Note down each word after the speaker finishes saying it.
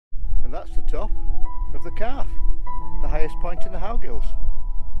And that's the top of the Calf, the highest point in the Howgills.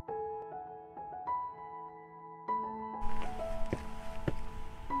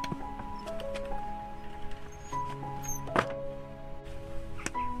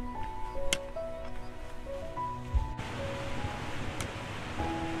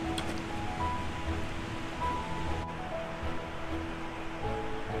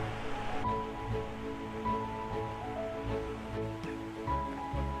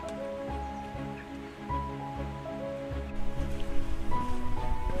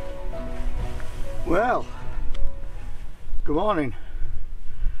 Well, good morning,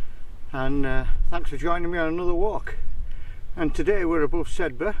 and thanks for joining me on another walk. And today we're above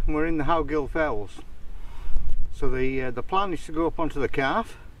Sedbergh and we're in the Howgill Fells. So the plan is to go up onto the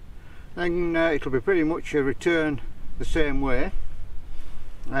Calf, then it'll be pretty much a return the same way.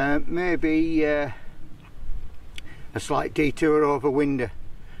 Maybe a slight detour over Winder,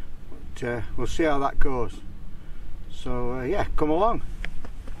 but we'll see how that goes. So yeah, come along.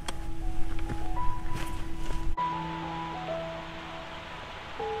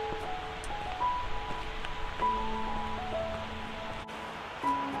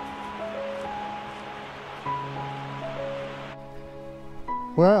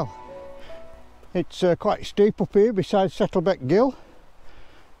 Well, it's quite steep up here beside Sedbergh Gill.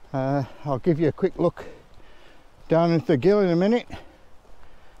 I'll give you a quick look down into the gill in a minute, and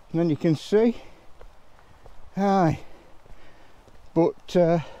then you can see. Aye, but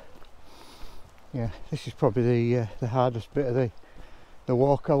yeah, this is probably the hardest bit of the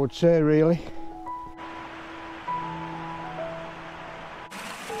walk, I would say, really.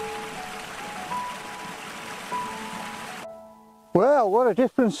 Well, what a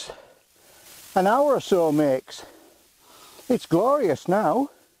difference an hour or so makes. It's glorious now,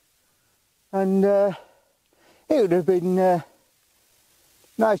 and it would have been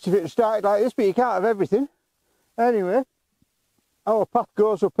nice if it had started like this, but you can't have everything. Anyway, our path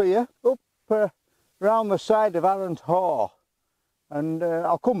goes up here, up round the side of Arrant Haw, and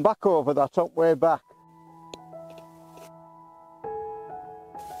I'll come back over that on way back.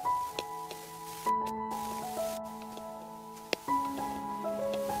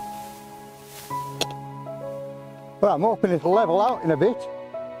 Well, I'm hoping it'll level out in a bit.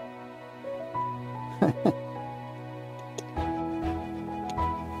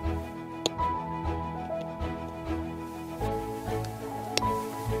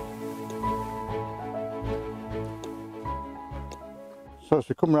 So as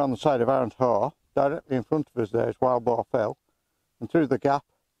we come around the side of Arrant Haw, directly in front of us there is Wild Boar Fell, and through the gap,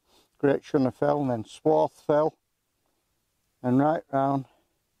 Great Shunner Fell, and then Swarth Fell, and right round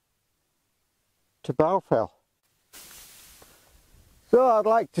to Bow Fell. So I'd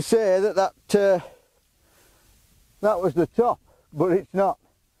like to say that was the top, but it's not.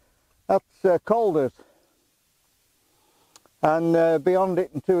 That's Calders, and beyond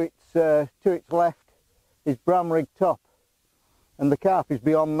it and to its left is Bramrig Top, and the Calf is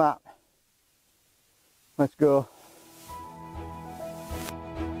beyond that. Let's go.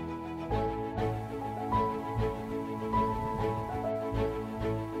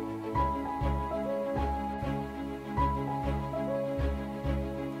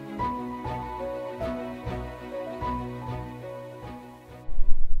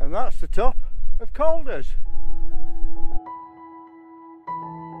 And that's the top of Calders.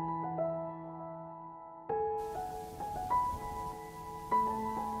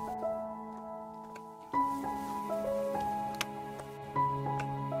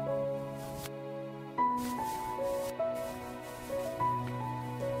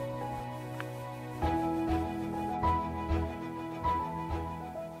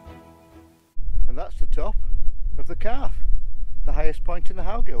 And that's the top of the Calf, the highest point in the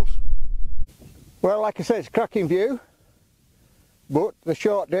Howgills. Well, like I said, it's a cracking view, but the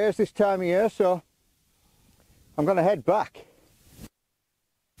short days this time of year, so I'm going to head back.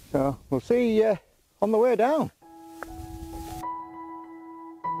 So we'll see you on the way down.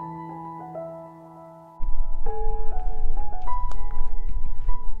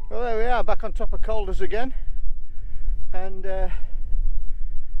 Well, there we are, back on top of Calders again, and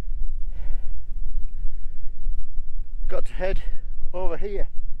got to head over here,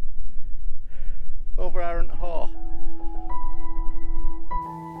 over Arrant Haw.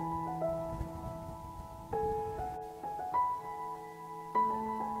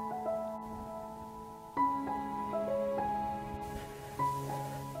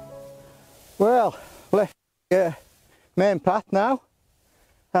 Well, left the main path now,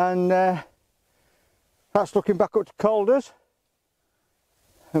 and that's looking back up to Calders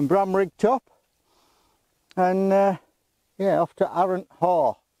and Bramrig Top, and yeah, off to Arrant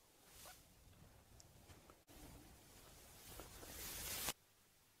Haw.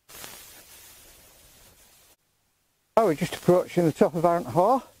 Now we're just approaching the top of Arrant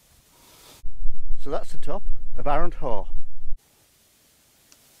Haugh. So that's the top of Arrant Haugh.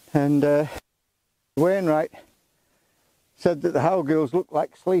 And Wainwright said that the Howgills look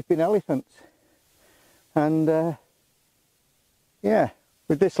like sleeping elephants. And yeah,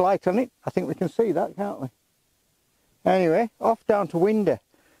 with this light on it, I think we can see that, can't we? Anyway, off down to Winder,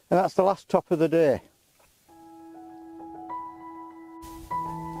 and that's the last top of the day.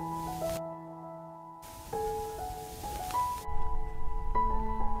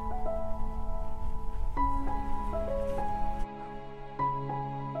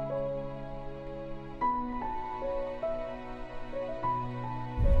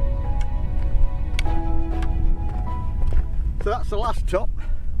 So that's the last top,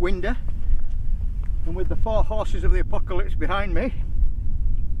 Winder, and with the 4 horses of the apocalypse behind me,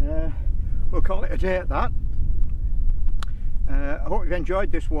 we'll call it a day at that. I hope you've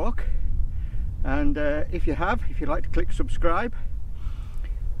enjoyed this walk, and if you have, if you'd like to click subscribe,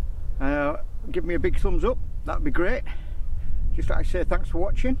 give me a big thumbs up, that'd be great. Just like I say, thanks for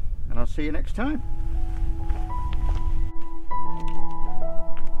watching, and I'll see you next time.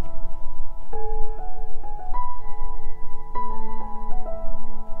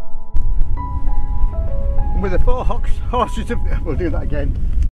 With the 4 horses of, we'll do that again.